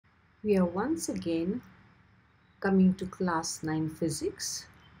We are once again coming to class 9 physics,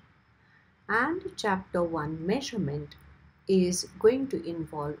 and chapter 1 measurement is going to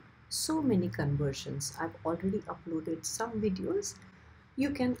involve so many conversions. I've already uploaded some videos.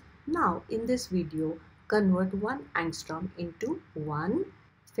 You can now in this video convert 1 angstrom into 1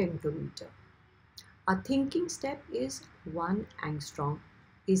 femtometer. Our thinking step is 1 angstrom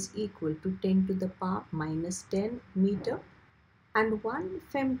is equal to 10 to the power minus 10 meter, and 1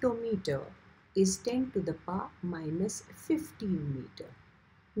 femtometer is 10 to the power minus 15 meter.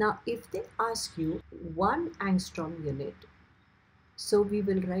 Now if they ask you 1 angstrom unit, so we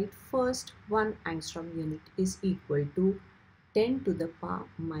will write first 1 angstrom unit is equal to 10 to the power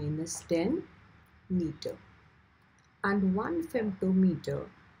minus 10 meter, and 1 femtometer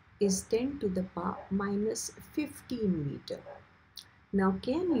is 10 to the power minus 15 meter. Now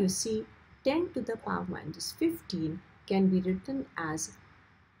can you see 10 to the power minus 15 can be written as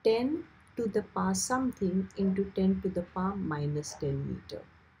 10 to the power something into 10 to the power minus 10 meter.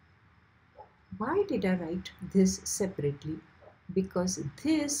 Why did I write this separately? Because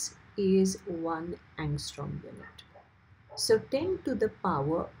this is 1 angstrom unit. So 10 to the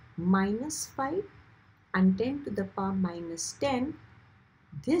power minus 5 and 10 to the power minus 10,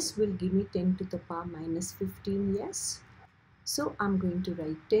 this will give me 10 to the power minus 15, yes? So I'm going to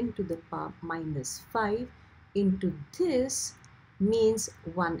write 10 to the power minus 5 into this means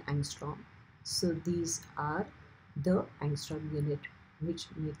 1 angstrom. So these are the angstrom unit which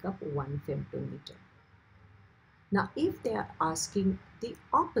make up 1 femtometer. Now if they are asking the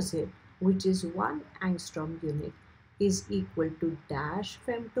opposite, which is 1 angstrom unit is equal to dash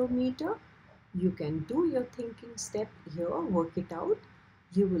femtometer, you can do your thinking step here, work it out.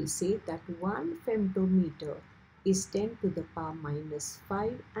 You will say that 1 femtometer is 10 to the power minus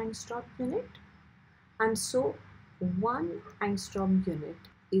 5 angstrom unit, and so 1 angstrom unit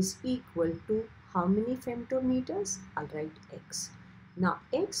is equal to how many femtometers? I'll write x. Now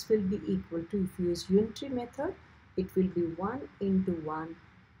x will be equal to, if you use unitary method, it will be 1 into 1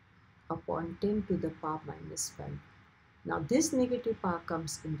 upon 10 to the power minus 5. Now this negative power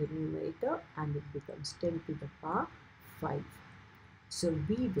comes in the numerator and it becomes 10 to the power 5. So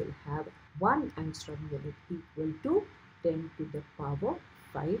we will have 1 angstrom unit equal to 10 to the power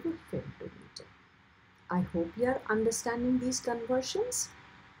 5 femtometer. I hope you are understanding these conversions.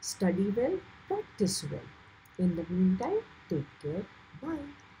 Study well, practice well. In the meantime, take care. Bye.